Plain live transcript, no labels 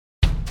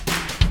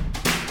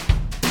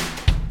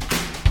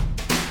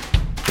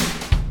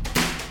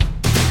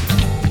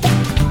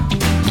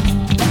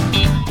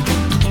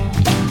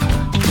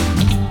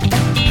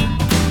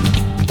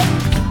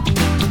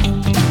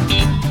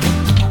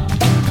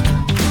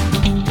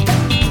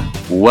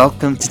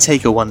Welcome to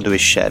Take a Wander with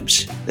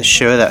Shebs, the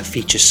show that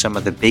features some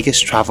of the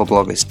biggest travel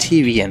bloggers,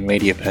 TV and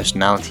radio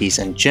personalities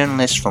and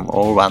journalists from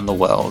all around the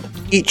world.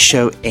 Each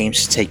show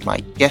aims to take my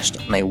guest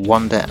on a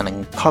wander and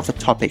uncover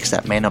topics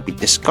that may not be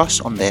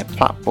discussed on their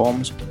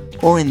platforms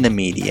or in the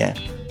media,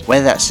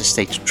 whether that's the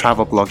state of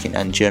travel blogging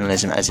and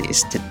journalism as it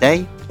is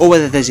today, or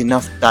whether there's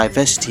enough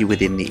diversity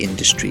within the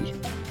industry.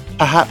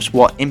 Perhaps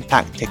what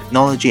impact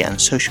technology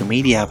and social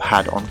media have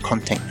had on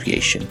content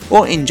creation,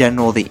 or in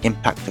general the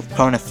impact of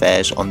current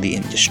affairs on the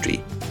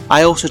industry.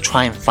 I also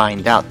try and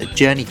find out the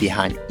journey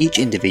behind each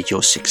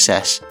individual's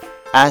success,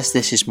 as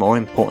this is more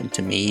important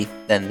to me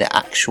than the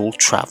actual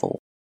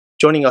travel.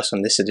 Joining us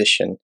on this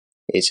edition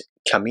is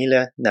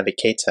Kamilė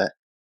Navikaitė,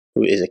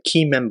 who is a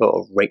key member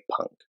of Rate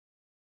Punk.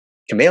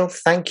 Kamilė,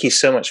 thank you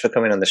so much for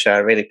coming on the show. I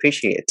really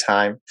appreciate your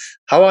time.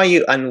 How are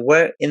you and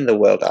where in the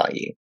world are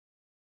you?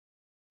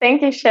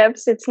 Thank you,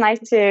 Shebs. It's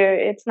nice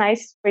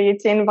for you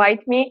to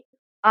invite me.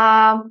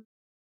 I'm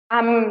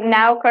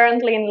now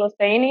currently in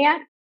Lithuania.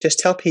 Just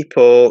tell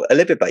people a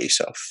little bit about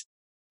yourself.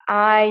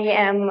 I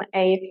am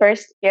a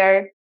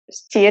first-year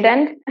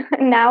student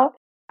now,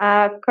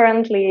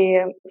 currently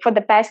for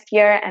the past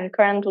year, and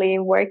currently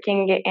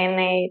working in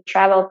a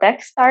travel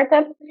tech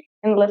startup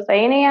in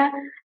Lithuania.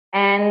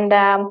 And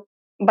I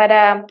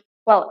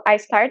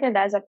started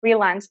as a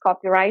freelance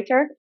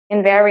copywriter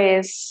in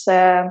various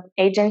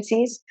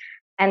agencies.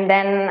 And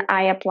then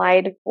I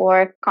applied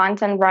for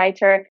content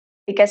writer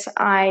because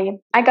I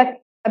got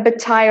a bit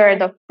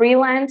tired of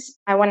freelance.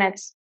 I wanted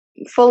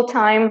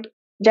full-time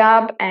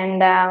job,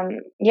 and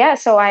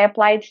so I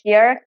applied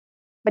here.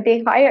 But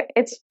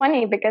it's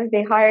funny because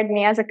they hired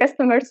me as a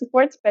customer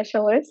support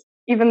specialist,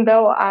 even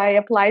though I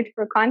applied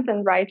for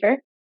content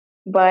writer.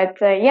 But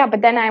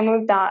then I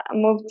moved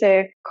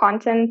to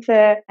content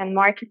and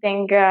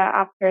marketing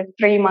after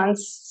 3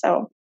 months.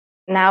 So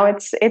now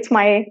it's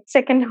my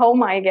second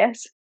home, I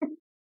guess.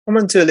 Come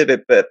on to a little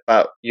bit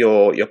about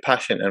your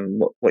passion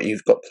and what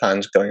you've got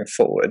plans going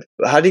forward.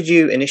 How did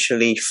you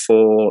initially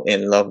fall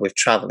in love with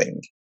traveling?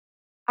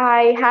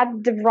 I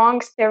had the wrong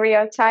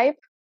stereotype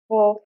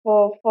for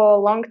a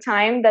long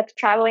time that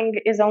traveling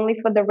is only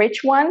for the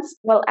rich ones.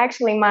 Well,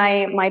 actually,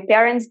 my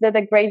parents did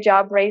a great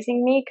job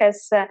raising me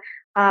because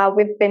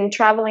we've been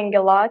traveling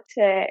a lot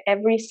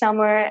every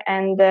summer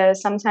and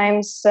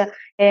sometimes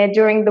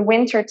during the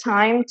winter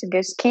time to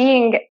go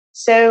skiing.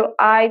 So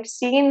I've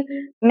seen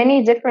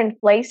many different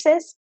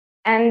places,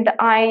 and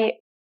I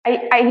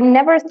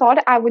never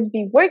thought I would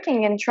be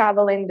working in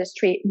travel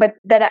industry, but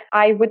that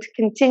I would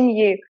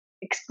continue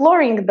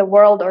exploring the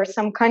world or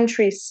some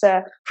countries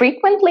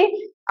frequently.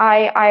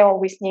 I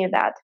always knew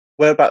that.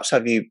 Whereabouts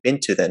have you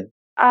been to then?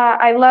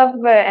 I love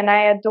and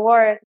I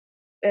adore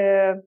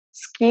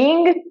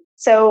skiing.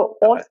 So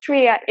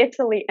Austria,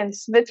 Italy, and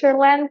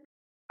Switzerland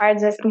are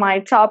just my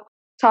top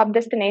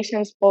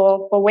destinations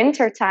for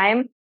winter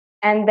time.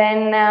 And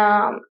then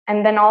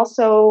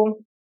also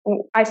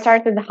I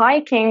started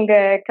hiking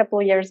a couple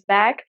of years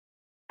back,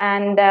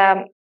 and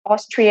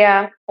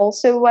Austria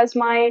also was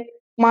my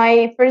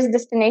first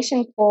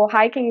destination for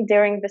hiking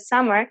during the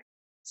summer.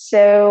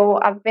 So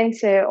I've been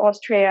to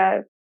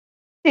Austria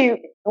too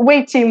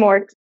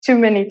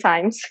many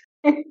times.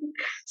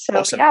 So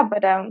awesome.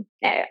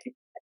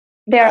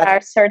 There are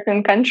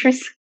certain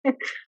countries.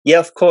 Yeah,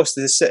 of course,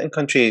 there's certain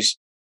countries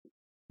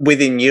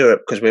within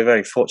Europe, because we're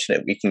very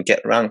fortunate we can get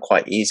around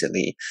quite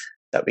easily,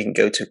 that we can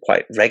go to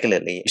quite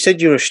regularly. You said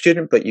you're a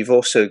student, but you've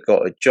also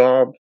got a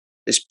job,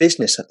 this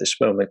business at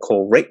this moment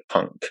called Rate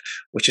Punk,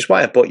 which is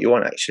why I brought you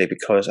on actually,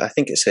 because I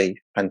think it's a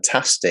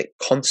fantastic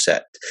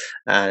concept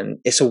and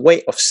it's a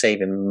way of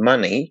saving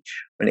money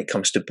when it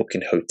comes to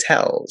booking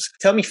hotels.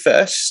 Tell me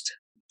first,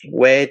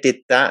 where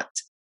did that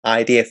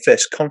idea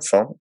first come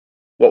from?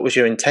 What was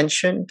your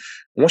intention?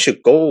 And what's your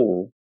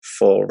goal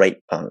for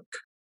Rate Punk?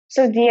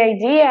 So the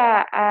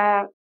idea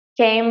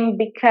came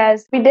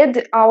because we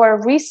did our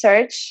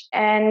research,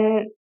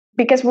 and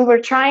because we were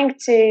trying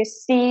to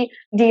see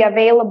the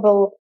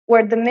available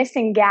or the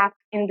missing gap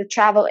in the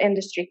travel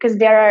industry, because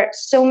there are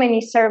so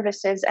many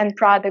services and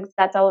products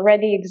that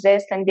already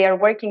exist and they are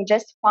working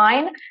just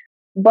fine.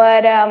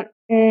 But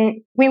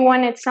we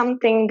wanted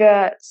something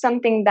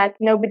that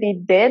nobody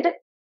did.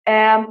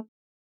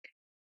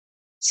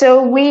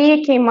 So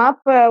we came up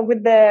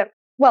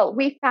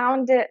we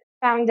found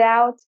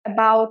out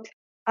about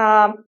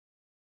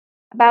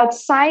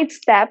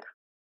Sidestep.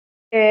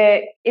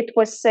 It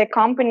was a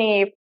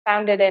company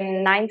founded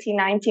in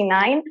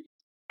 1999,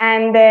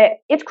 and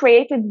it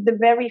created the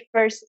very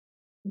first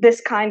this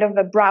kind of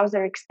a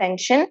browser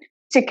extension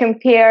to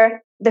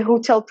compare the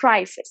hotel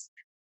prices.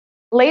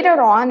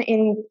 Later on,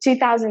 in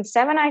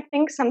 2007, I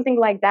think, something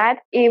like that,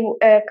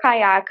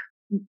 Kayak,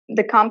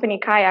 the company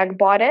Kayak,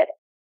 bought it,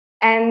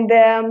 and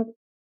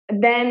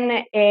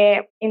then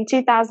in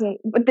 2000,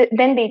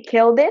 then they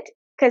killed it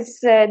because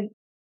there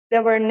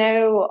were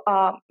no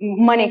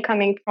money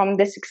coming from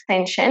this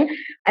extension.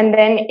 And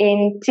then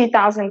in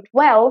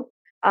 2012,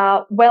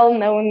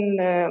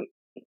 well-known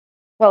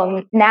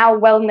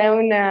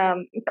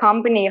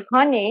company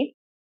Honey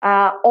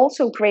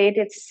also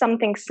created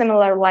something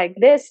similar like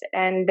this,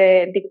 and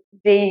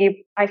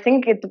I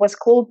think it was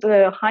called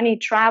Honey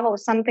Travel,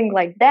 something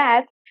like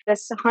that.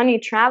 This Honey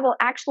Travel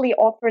actually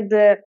offered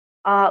the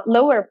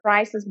lower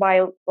prices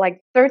by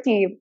like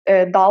 $30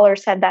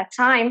 at that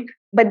time,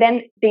 but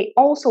then they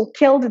also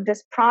killed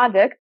this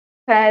product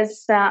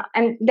because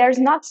and there's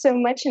not so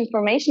much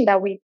information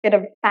that we could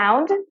have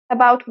found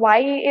about why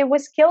it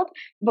was killed.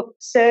 But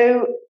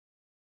so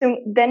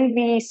then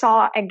we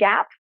saw a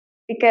gap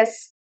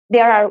because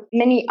there are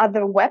many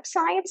other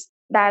websites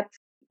that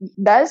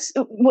does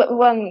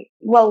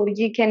well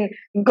you can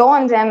go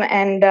on them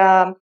and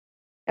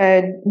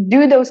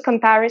do those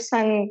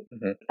comparisons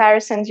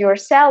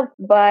yourself,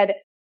 but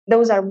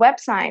those are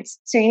websites,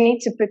 so you need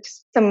to put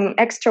some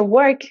extra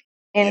work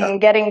in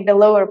getting the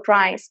lower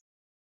price,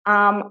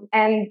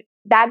 and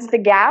that's the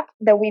gap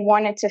that we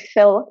wanted to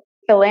fill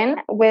in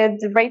with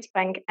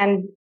RatePunk.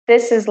 And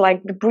this is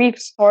like the brief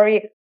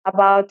story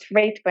about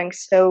RatePunk.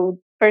 So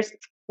first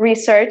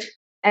research,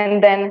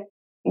 and then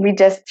we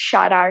just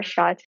shot our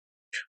shot.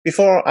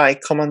 Before I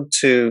come on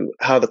to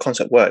how the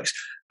concept works,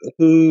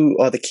 who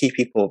are the key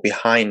people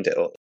behind it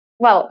all?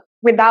 Well,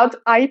 without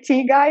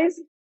IT guys,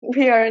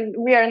 we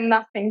are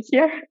nothing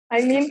here.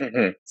 I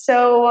mean,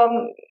 so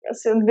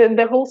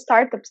the whole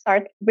startup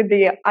started with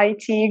the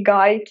IT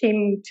guy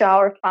came to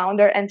our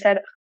founder and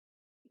said,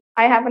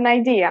 "I have an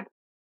idea,"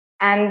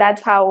 and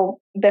that's how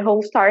the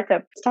whole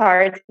startup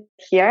started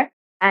here.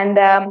 And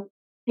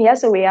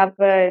so we have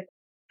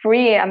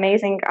 3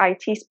 amazing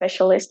IT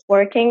specialists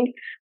working,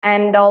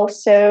 and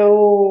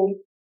also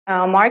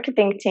a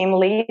marketing team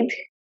lead,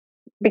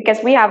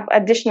 because we have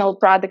additional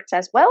products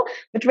as well.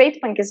 But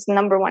RatePunk is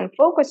number 1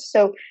 focus.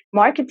 So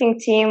marketing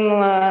team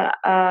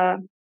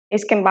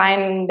is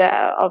combined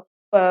of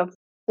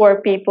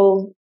 4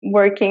 people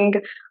working,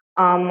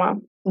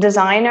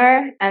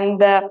 designer,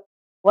 and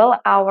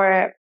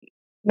our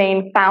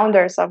main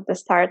founders of the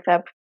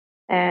startup,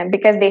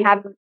 because they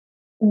have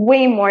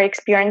way more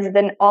experience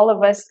than all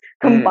of us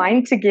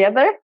combined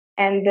together,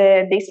 and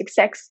they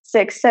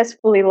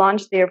successfully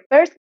launched their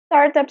first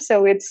startup,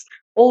 so it's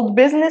old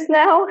business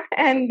now,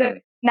 and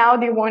now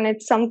they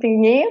wanted something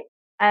new,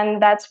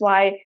 and that's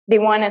why they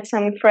wanted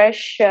some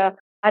fresh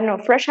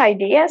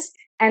ideas.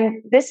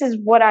 And this is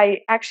what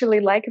I actually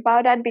like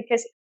about that,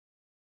 because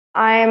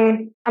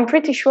I'm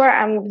pretty sure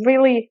I'm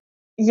really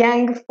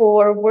young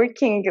for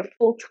working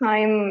full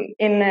time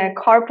in a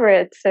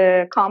corporate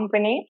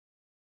company.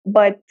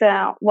 But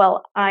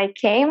I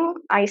came,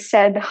 I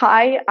said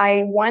hi,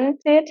 I want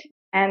it,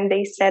 and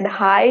they said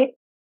hi.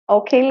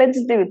 Okay,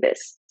 let's do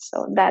this.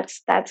 So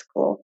that's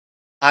cool.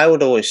 I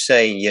would always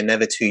say you're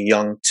never too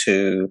young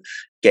to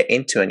get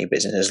into any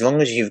business, as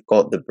long as you've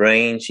got the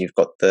brains, you've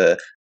got the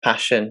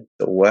passion,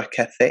 the work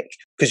ethic.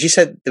 Because you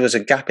said there was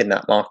a gap in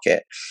that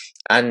market.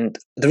 And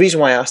the reason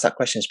why I asked that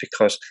question is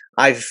because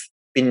I've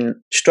been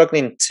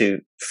struggling to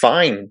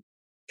find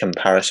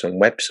comparison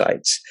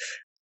websites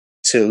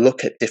to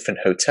look at different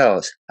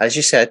hotels. As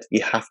you said,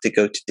 you have to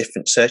go to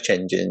different search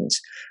engines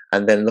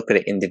and then look at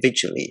it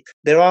individually.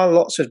 There are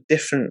lots of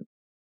different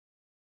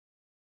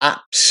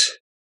apps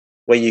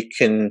where you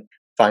can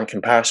find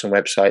comparison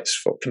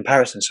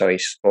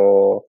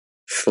for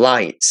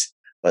flights,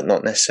 but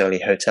not necessarily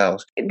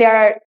hotels. There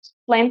are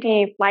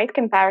plenty flight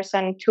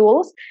comparison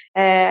tools,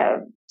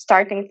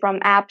 starting from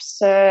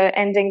apps,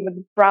 ending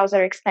with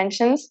browser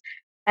extensions,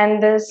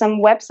 and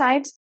some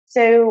websites.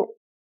 So,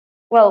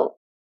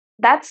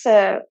 that's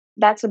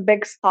a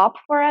big stop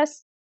for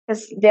us,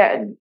 because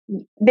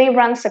they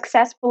run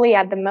successfully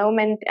at the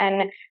moment,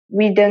 and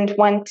we don't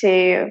want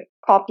to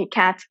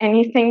copycat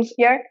anything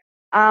here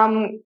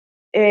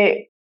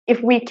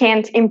if we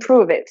can't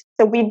improve it.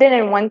 So we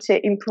didn't want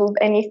to improve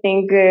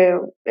anything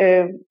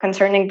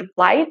concerning the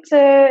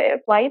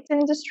flight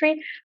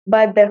industry,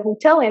 but the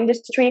hotel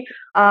industry,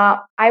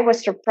 I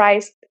was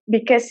surprised,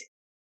 because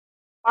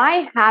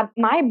my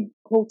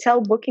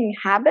hotel booking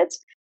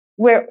habits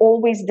were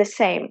always the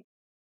same.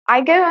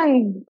 I go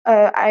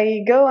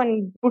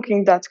on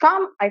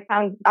booking.com. I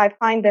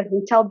find a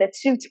hotel that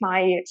suits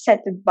my set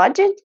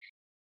budget,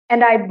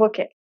 and I book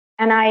it.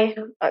 And I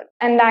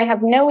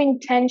have no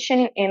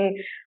intention in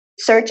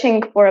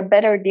searching for a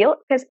better deal,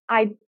 because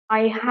I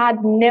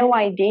had no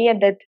idea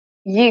that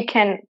you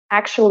can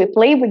actually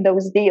play with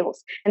those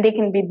deals and they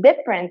can be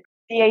different.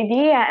 The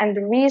idea and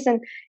the reason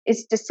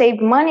is to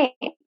save money,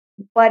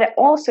 but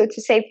also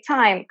to save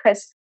time.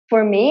 Because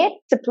for me,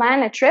 to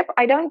plan a trip,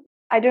 I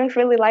don't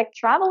really like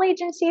travel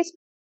agencies.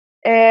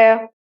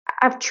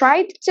 I've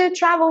tried to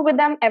travel with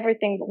them.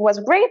 Everything was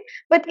great,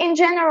 but in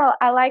general,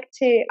 I like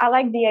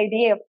the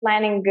idea of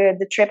planning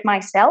the trip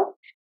myself.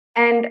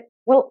 And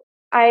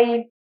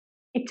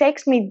it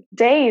takes me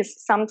days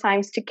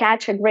sometimes to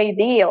catch a great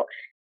deal,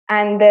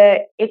 and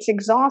it's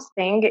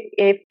exhausting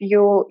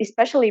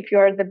especially if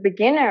you're the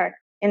beginner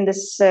in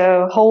this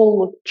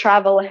whole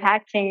travel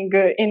hacking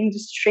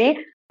industry.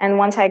 And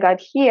once I got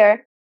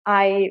here,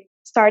 I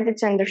started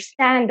to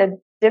understand that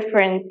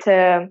different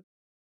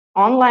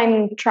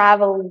online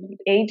travel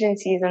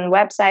agencies and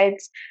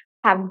websites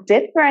have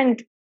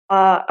different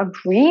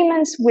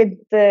agreements with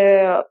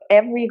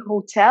every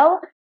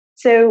hotel.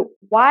 So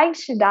why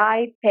should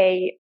I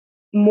pay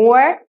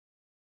more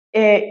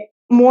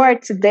more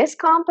to this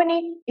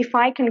company if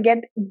I can get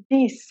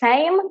the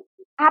same,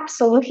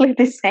 absolutely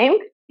the same,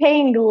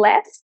 paying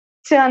less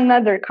to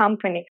another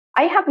company?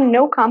 I have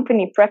no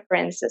company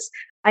preferences.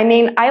 I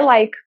mean, I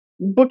like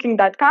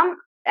booking.com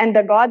and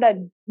Agoda,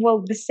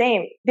 well, the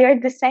same. They're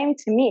the same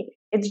to me.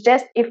 It's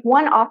just if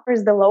one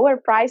offers the lower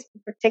price for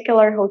a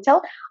particular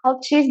hotel,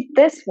 I'll choose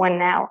this one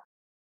now.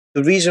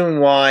 The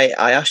reason why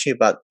I asked you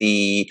about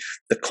the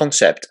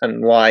concept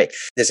and why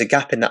there's a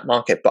gap in that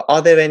market, but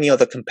are there any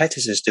other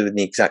competitors doing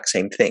the exact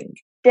same thing?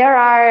 There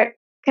are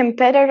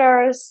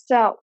competitors.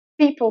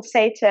 People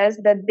say to us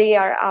that they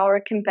are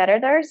our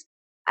competitors,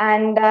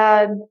 and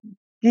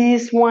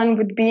these one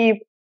would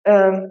be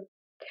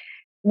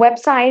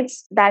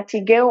websites that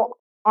you go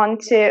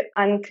onto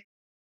and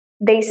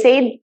they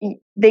say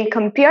they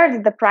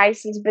compared the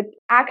prices, but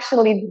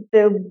actually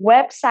the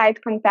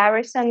website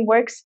comparison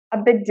works a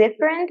bit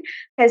different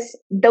because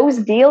those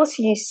deals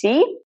you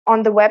see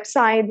on the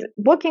website,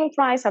 booking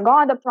price,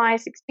 Agoda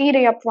price,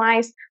 Expedia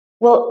price,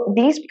 well,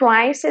 these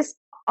prices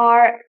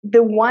are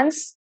the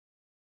ones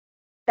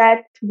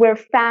that were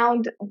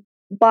found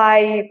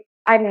by,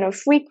 I don't know,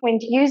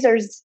 frequent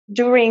users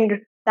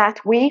during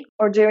that week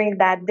or during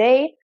that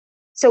day.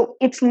 So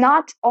it's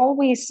not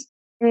always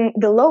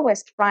the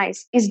lowest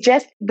price. It's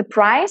just the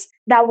price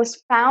that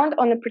was found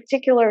on a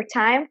particular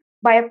time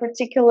by a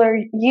particular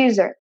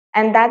user.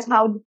 And that's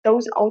how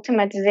those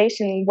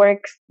automatization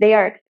works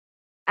there.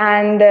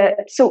 And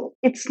so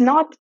it's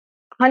not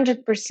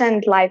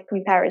 100% live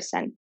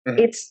comparison.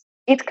 Mm-hmm.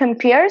 It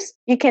compares.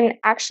 You can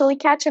actually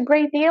catch a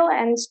great deal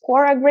and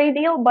score a great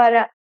deal,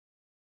 but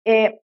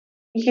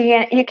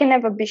you can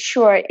never be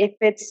sure if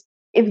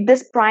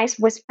this price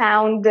was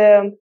found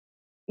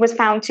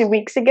 2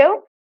 weeks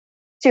ago,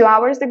 2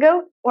 hours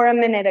ago, or a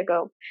minute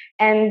ago.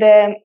 And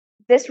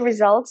this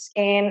results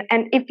in,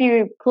 and if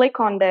you click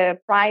on the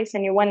price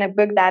and you want to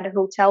book that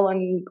hotel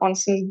on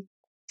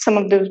some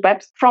of those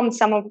from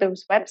some of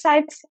those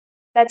websites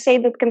that say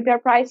that compare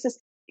prices,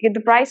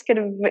 the price could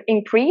have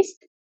increased,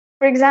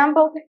 for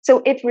example.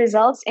 So it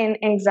results in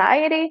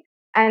anxiety,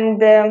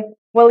 and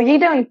well, you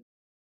don't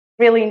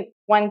really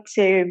want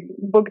to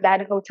book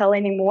that hotel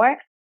anymore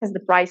because the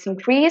price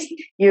increased.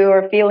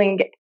 You're feeling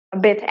a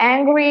bit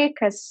angry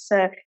because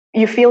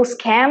you feel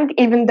scammed,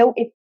 even though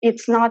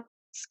it's not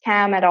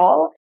scam at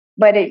all.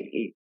 But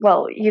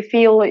you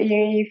feel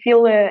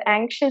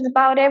anxious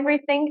about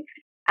everything,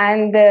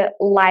 and the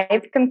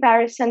live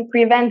comparison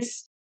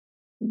prevents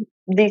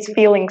these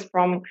feelings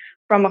from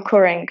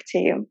occurring to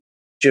you.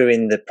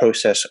 During the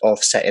process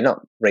of setting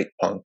up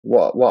RatePunk,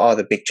 what are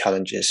the big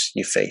challenges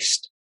you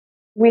faced?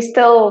 We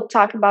still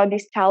talk about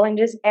these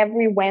challenges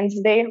every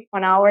Wednesday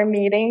on our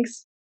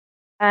meetings.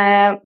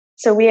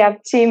 So we have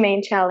two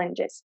main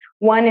challenges.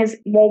 One is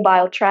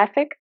mobile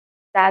traffic.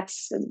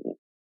 That's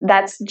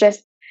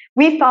just,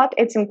 we thought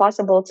it's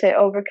impossible to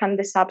overcome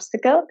this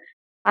obstacle.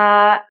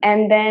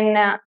 And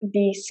then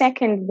the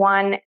second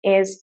one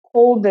is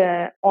cold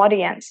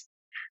audience.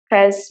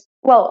 Because,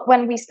 well,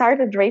 when we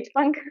started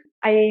RatePunk,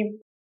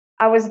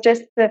 I was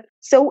just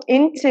so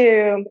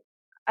into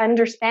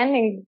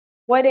understanding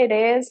what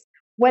is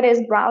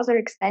browser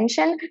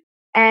extension.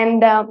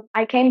 And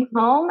I came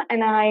home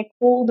and I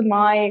called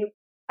my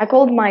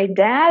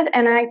dad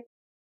and I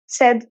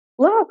said,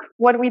 look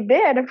what we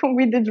did.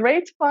 We did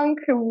RatePunk,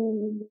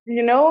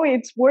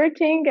 it's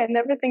working and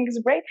everything is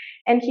great.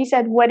 And he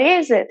said, what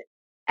is it?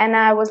 And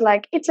I was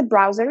like, it's a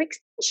browser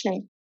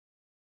extension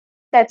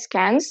that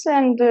scans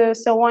and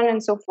so on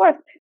and so forth.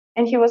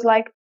 And he was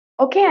like,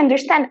 okay, I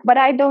understand, but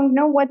I don't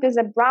know what is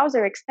a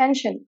browser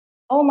extension.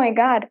 Oh my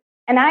God.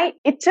 And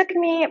it took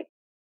me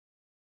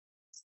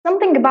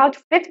something about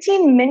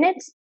 15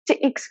 minutes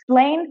to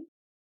explain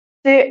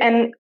to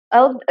an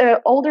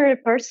older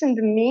person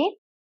than me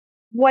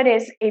what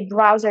is a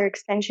browser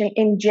extension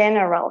in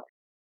general,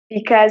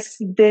 because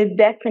the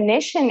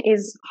definition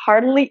is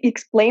hardly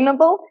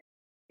explainable.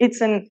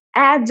 It's an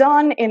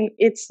add-on and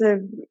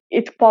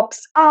it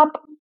pops up.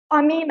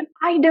 I mean,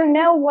 I don't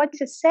know what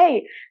to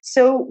say.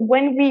 So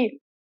when we,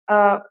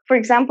 for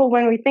example,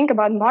 when we think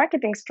about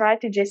marketing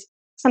strategies,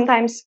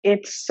 sometimes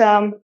it's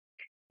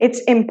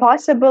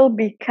impossible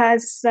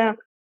because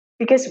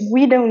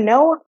we don't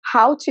know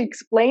how to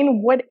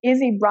explain what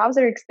is a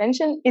browser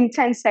extension in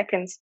 10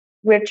 seconds.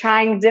 We're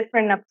trying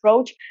different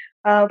approach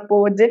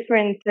for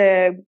different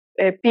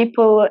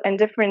people and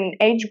different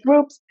age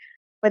groups,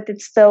 but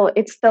it's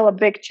still a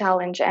big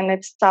challenge and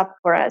it's tough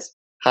for us.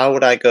 How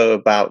would I go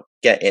about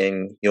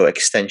getting your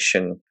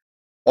extension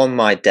on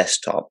my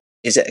desktop?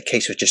 Is it a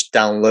case of just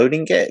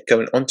downloading it,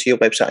 going onto your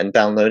website and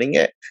downloading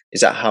it?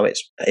 Is that how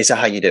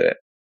you do it?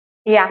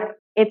 Yeah,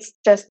 it's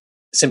just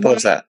simple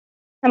as that.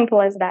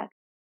 Simple as that.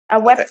 A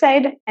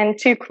website and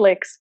 2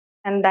 clicks,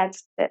 and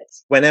that's it.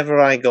 Whenever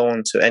I go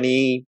onto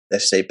any,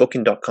 let's say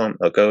booking.com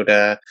or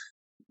Agoda,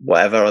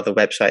 whatever other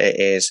website it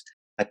is,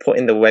 I put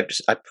in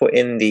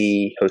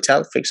the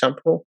hotel, for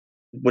example.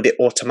 Would it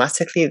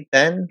automatically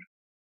then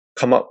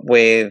come up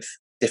with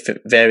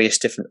various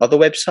different other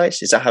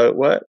websites? Is that how it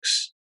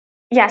works?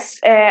 Yes,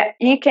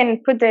 you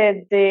can put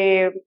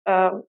the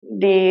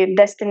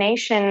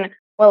destination,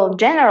 well,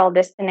 general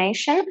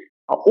destination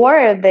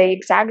or the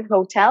exact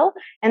hotel,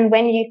 and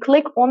when you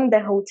click on the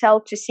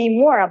hotel to see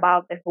more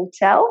about the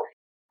hotel,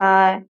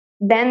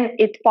 then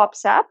it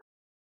pops up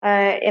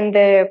in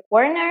the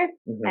corner,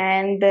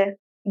 and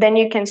then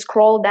you can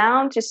scroll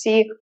down to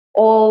see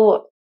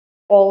all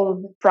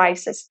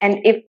prices. And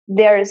if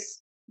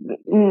there's,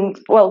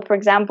 well, for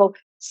example,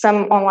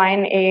 some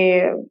online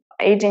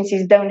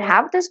agencies don't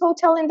have this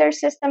hotel in their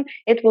system,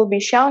 it will be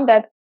shown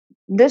that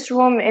this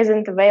room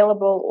isn't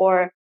available,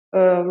 or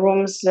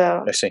rooms.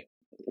 I see.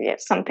 Yeah,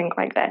 something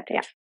like that.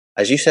 Yeah.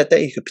 As you said,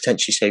 that you could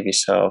potentially save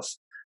yourself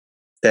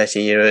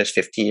 30 euros,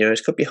 50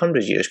 euros, could be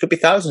 100 euros, could be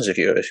thousands of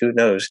euros. Who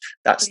knows?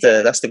 That's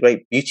the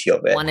great beauty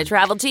of it. Want to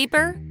travel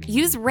cheaper?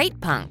 Use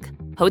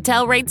RatePunk.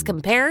 Hotel rates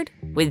compared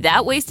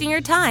without wasting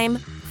your time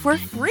for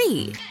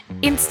free.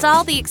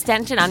 Install the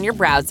extension on your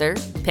browser,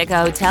 pick a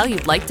hotel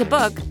you'd like to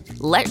book,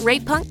 let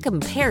RatePunk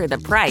compare the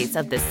price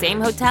of the same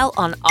hotel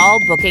on all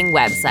booking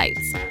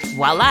websites.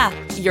 Voila!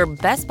 Your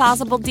best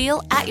possible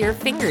deal at your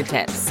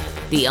fingertips.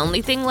 The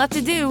only thing left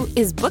to do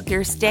is book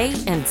your stay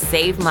and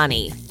save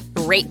money.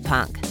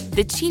 RatePunk,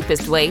 the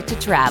cheapest way to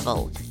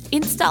travel.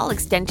 Install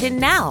extension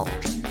now.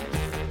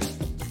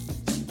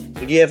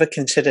 Would you ever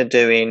consider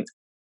doing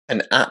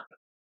an app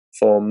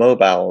for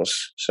mobiles?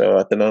 So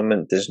at the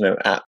moment, there's no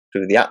app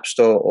through the App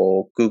Store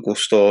or Google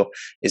Store.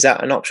 Is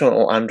that an option,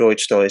 or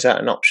Android Store? Is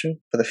that an option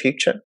for the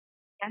future?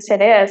 Yes,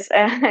 it is.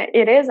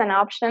 It is an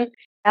option.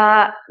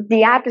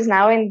 The app is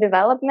now in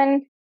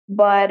development,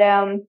 but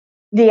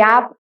the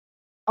app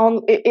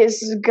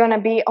is going to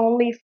be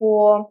only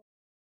for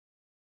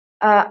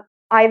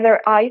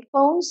either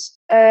iPhones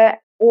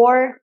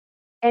or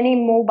any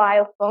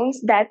mobile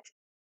phones that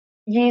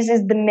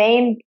uses the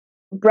main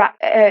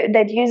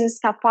that uses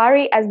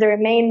Safari as their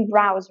main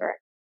browser,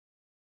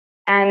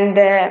 and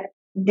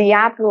the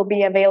app will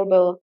be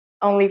available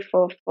only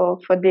for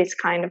this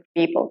kind of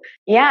people.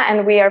 Yeah,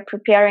 and we are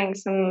preparing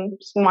some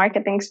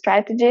marketing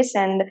strategies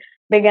and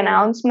big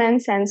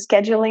announcements and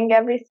scheduling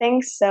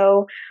everything.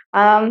 So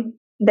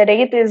the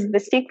date is the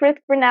secret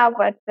for now,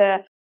 but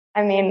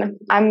I mean,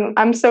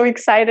 I'm so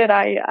excited.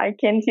 I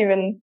can't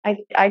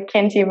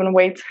even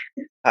wait.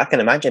 I can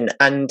imagine.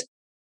 And I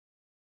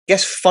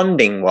guess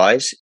funding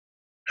wise,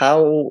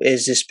 how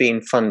is this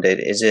being funded?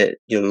 Is it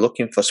you're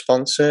looking for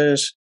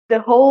sponsors? The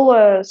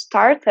whole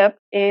startup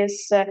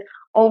is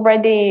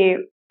already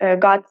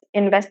got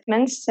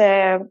investments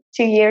 2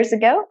 years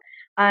ago,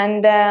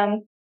 and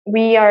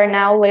we are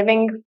now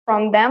living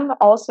from them.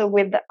 Also,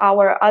 with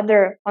our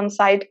other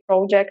on-site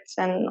projects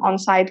and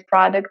on-site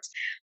products,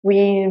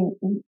 we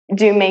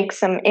do make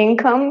some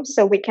income,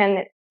 so we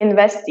can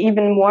invest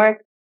even more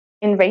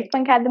in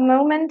RatePunk at the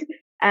moment.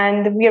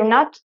 And we are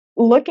not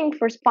looking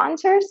for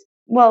sponsors.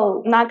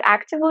 Well, not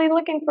actively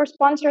looking for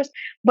sponsors,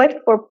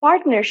 but for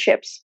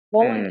partnerships,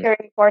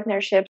 volunteering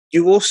partnerships.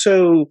 You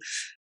also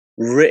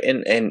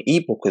written an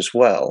ebook as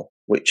well,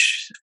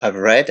 which I've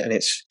read, and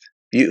it's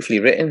beautifully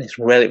written. It's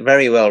really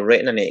very well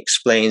written, and it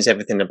explains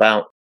everything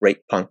about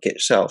RatePunk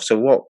itself. So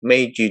what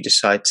made you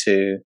decide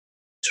to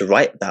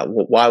write that?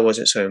 Why was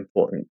it so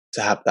important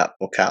to have that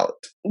book out?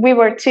 We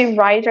were 2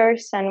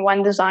 writers and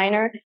 1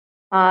 designer.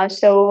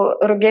 So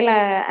Rugile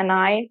and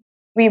I,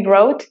 we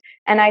wrote.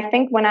 And I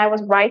think when I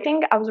was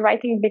writing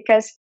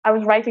because I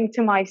was writing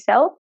to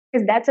myself,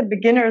 because that's a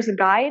beginner's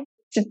guide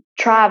to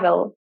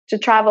travel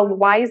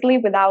wisely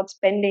without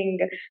spending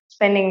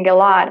a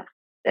lot,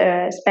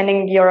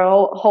 spending your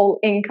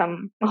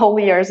whole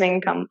year's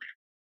income.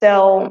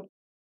 So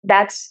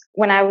that's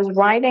when I was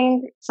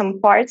writing some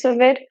parts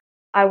of it,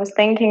 I was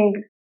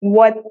thinking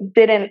what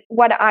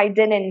I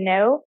didn't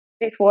know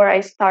before I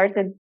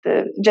started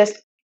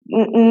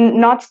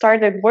not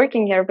started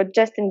working here, but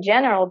just in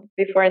general,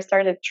 before I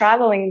started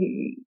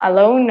traveling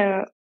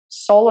alone,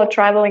 solo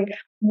traveling,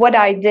 what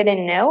I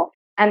didn't know.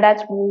 And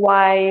that's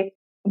why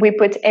we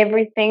put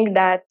everything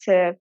that,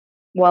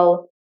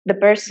 the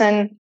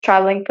person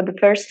traveling for the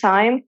first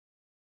time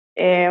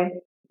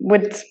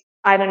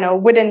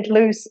wouldn't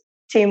lose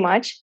too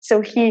much.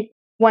 So he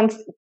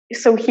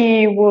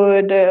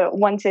would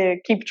want to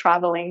keep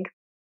traveling.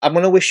 I'm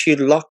going to wish you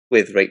luck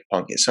with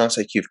RatePunk. It sounds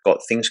like you've got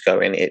things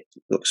going. It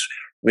looks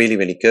really,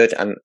 really good.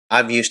 And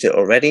I've used it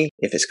already.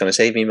 If it's going to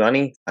save me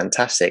money,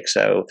 fantastic.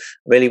 So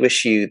really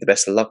wish you the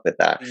best of luck with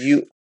that.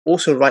 You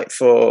also write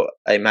for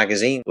a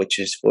magazine, which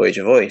is Voyage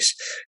of Voice.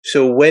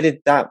 So where did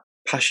that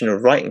passion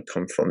of writing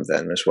come from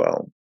then as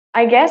well?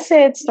 I guess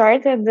it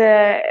started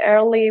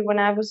early when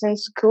I was in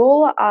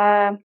school.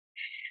 I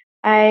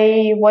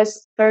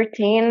was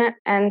 13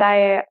 and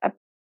I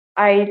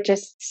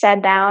just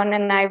sat down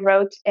and I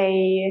wrote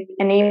an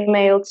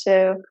email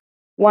to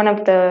one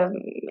of the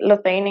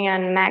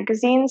Lithuanian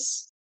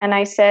magazines, and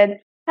I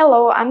said,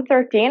 "Hello, I'm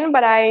 13,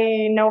 but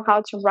I know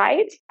how to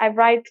write. I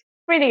write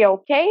pretty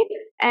okay,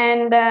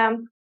 and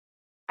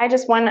I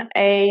just want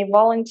a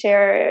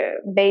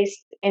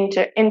volunteer-based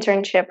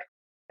internship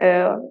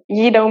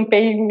you don't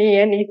pay me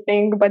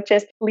anything, but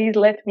just please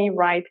let me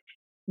write.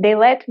 They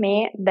let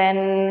me.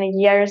 Then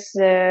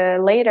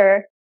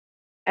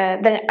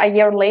then a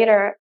year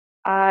later,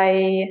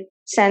 I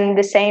sent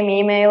the same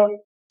email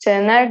to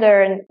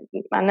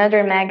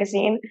another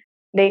magazine.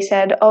 They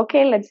said,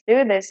 okay, let's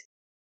do this.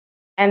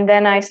 And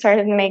then I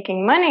started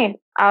making money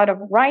out of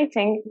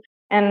writing.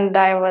 And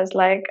I was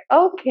like,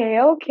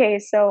 okay,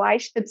 so I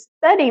should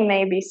study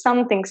maybe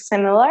something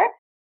similar.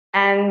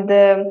 And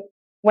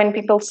when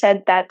people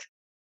said that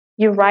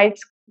you write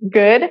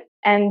good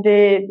and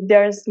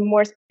there's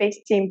more space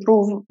to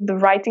improve the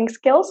writing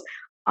skills,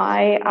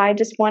 I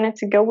just wanted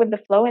to go with the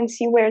flow and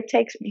see where it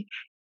takes me.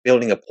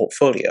 Building a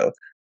portfolio.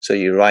 So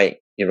you write,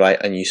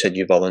 and you said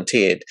you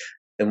volunteered.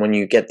 And when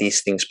you get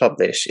these things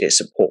published, it's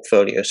a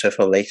portfolio. So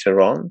for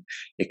later on,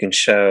 you can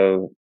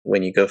show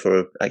when you go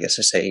for,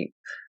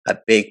 a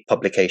big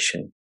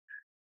publication,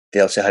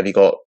 they'll say, have you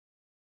got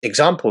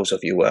examples of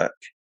your work?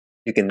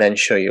 You can then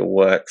show your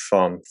work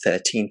from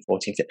 13,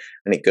 14,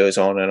 and it goes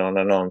on and on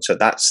and on. So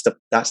that's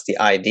the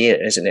idea,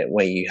 isn't it?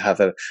 Where you have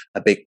a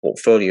big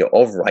portfolio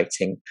of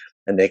writing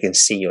and they can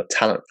see your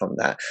talent from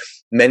that.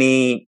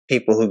 Many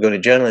people who go to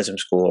journalism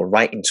school or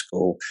writing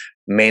school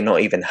may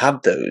not even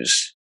have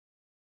those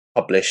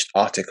published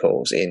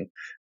articles in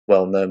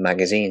well-known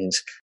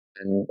magazines.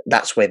 And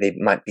that's where they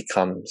might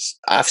become,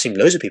 I've seen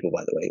loads of people,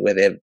 by the way, where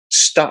they're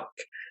stuck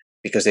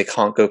because they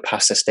can't go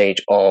past the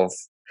stage of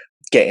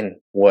getting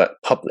work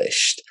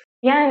published.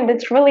 Yeah, and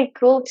it's really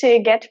cool to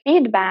get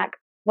feedback.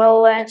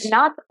 Well,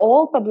 not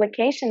all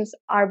publications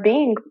are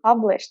being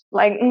published.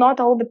 Like, not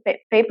all the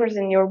papers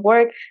in your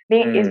work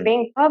is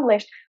being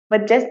published,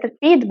 but just the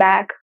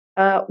feedback.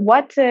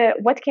 What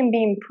can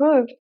be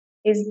improved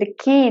is the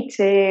key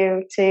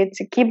to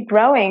keep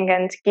growing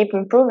and to keep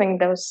improving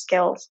those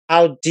skills.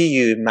 How do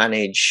you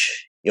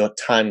manage your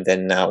time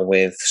then now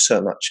with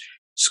so much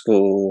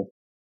school,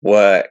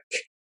 work,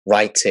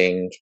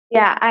 writing?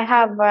 Yeah, I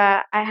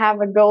have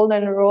a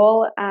golden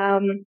rule.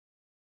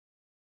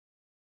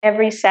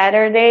 Every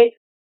Saturday,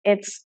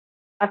 it's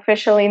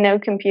officially no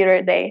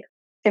computer day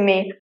to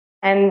me,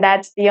 and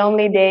that's the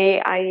only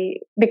day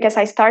because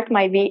I start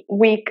my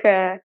week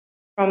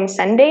from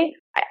Sunday.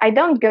 I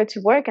don't go to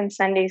work on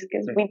Sundays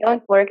because we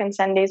don't work on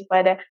Sundays,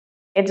 but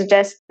it's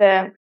just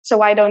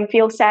so I don't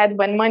feel sad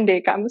when Monday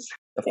comes.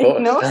 Of course.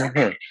 You know?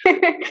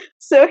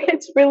 So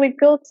it's really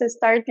cool to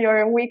start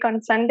your week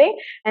on Sunday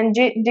and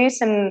do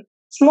some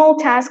small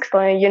tasks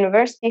for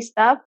university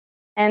stuff,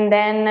 and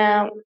then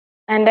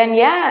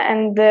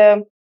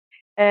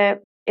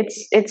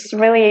it's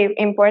really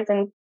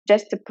important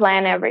just to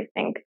plan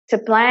everything, to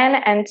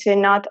plan and to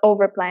not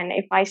overplan.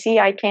 If I see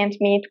I can't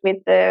meet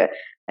with the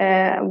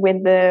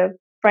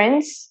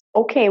friends,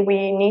 okay,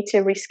 we need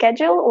to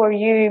reschedule, or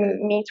you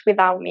meet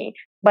without me.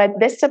 But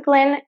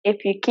discipline,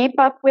 if you keep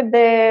up with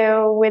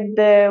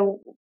the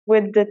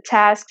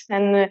tasks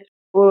and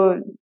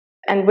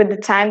with the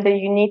time that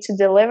you need to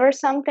deliver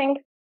something,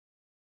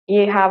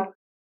 you have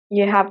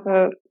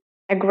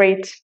a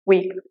great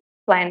week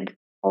planned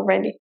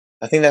already.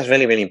 I think that's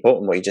really, really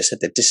important what you just said.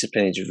 The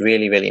discipline is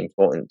really, really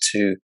important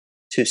to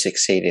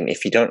succeeding.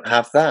 If you don't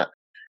have that,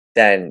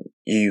 then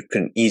you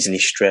can easily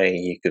stray,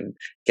 you can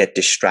get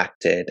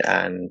distracted,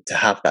 and to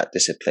have that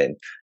discipline,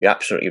 you're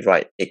absolutely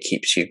right, it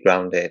keeps you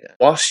grounded.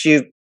 Whilst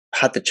you've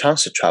had the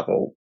chance to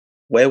travel,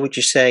 where would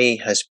you say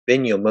has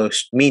been your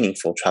most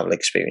meaningful travel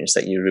experience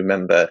that you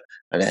remember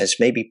and has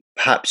maybe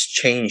perhaps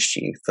changed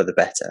you for the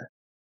better?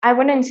 I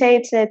wouldn't say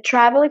it's a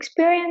travel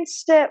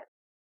experience.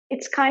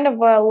 It's kind of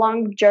a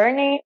long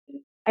journey.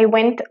 I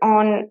went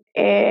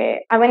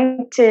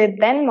to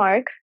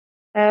Denmark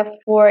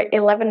for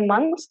 11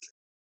 months.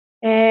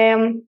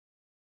 And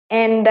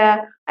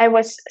I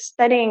was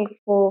studying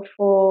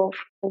for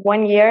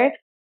 1 year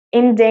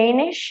in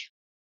Danish.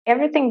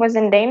 Everything was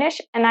in Danish.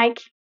 And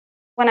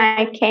when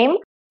I came,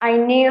 I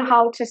knew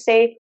how to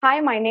say, "Hi,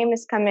 my name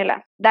is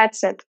Kamilė."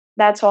 That's it.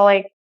 That's all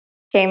I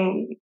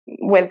came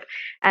with.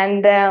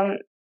 And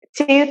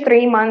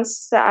 2-3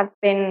 months, I've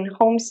been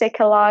homesick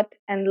a lot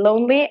and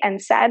lonely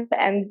and sad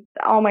and,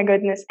 oh my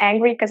goodness,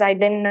 angry because I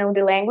didn't know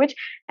the language.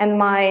 And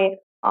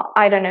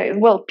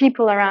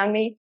people around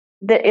me,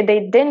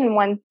 they didn't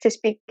want to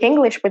speak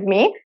English with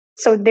me,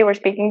 so they were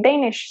speaking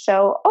Danish.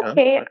 So,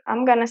 okay,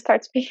 I'm going to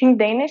start speaking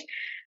Danish.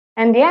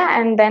 And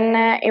then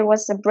it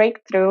was a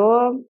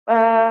breakthrough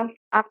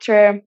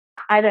after,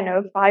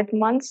 5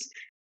 months.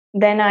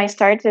 Then I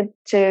started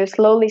to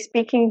slowly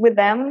speaking with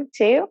them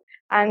too.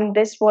 And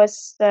this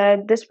was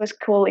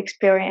cool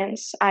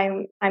experience.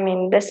 I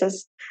mean, this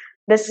is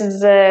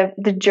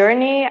the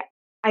journey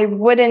I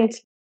wouldn't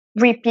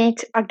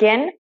repeat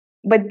again,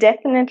 but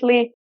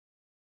definitely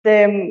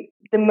the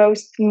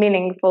most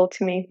meaningful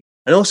to me.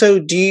 And also,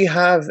 do you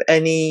have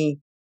any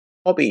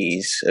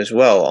hobbies as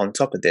well on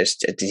top of this?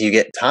 Do you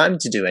get time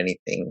to do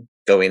anything,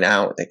 going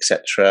out,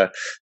 etc.?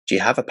 Do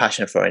you have a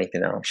passion for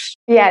anything else?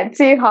 Yeah,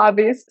 2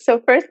 hobbies.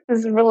 So first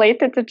is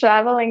related to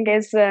traveling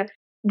is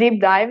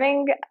deep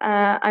diving,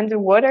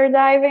 underwater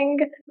diving.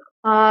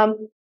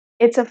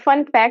 it's a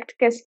fun fact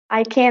because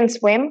I can't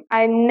swim.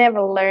 I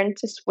never learned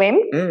to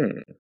swim.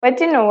 But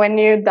when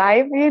you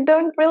dive, you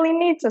don't really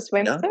need to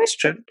swim. No, so it's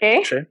true.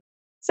 Okay. True.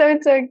 So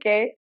it's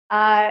okay.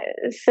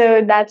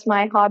 So that's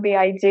my hobby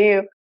I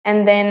do.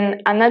 And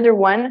then another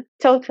one,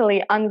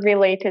 totally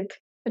unrelated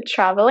to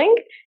traveling,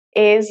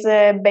 is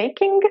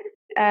baking.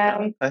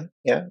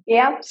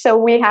 Yeah. So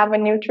we have a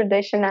new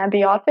tradition at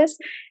the office.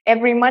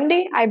 Every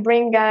Monday, I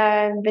bring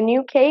the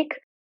new cake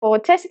for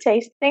test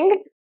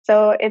tasting.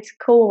 So it's a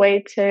cool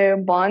way to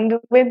bond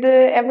with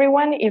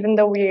everyone, even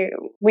though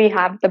we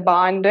have the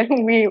bond.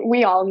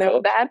 we all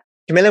know that.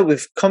 Kamilė,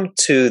 we've come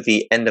to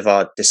the end of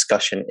our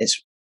discussion.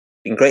 It's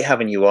been great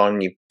having you on.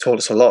 You've told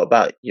us a lot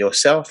about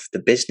yourself, the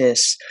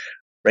business,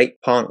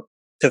 Ratepunk.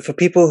 So for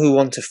people who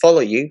want to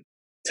follow you,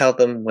 tell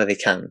them where they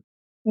can.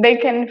 They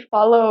can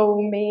follow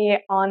me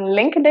on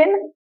LinkedIn.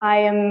 I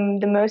am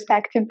the most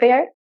active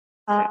there.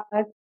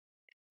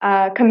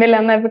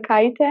 Kamilė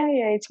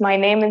Navikaitė, it's my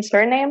name and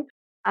surname.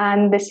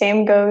 And the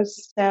same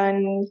goes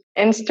on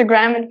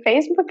Instagram and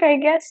Facebook, I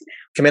guess.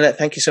 Kamilė,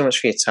 thank you so much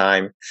for your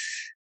time.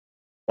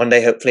 One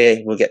day,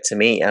 hopefully, we'll get to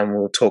meet and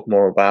we'll talk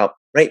more about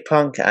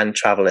Ratepunk and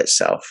travel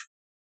itself.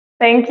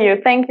 Thank you.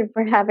 Thank you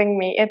for having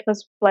me. It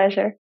was a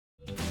pleasure.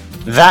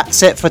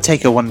 That's it for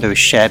Take a Wander with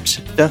Shebs.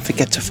 Don't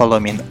forget to follow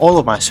me on all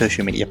of my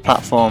social media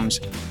platforms.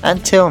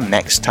 Until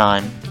next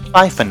time,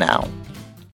 bye for now.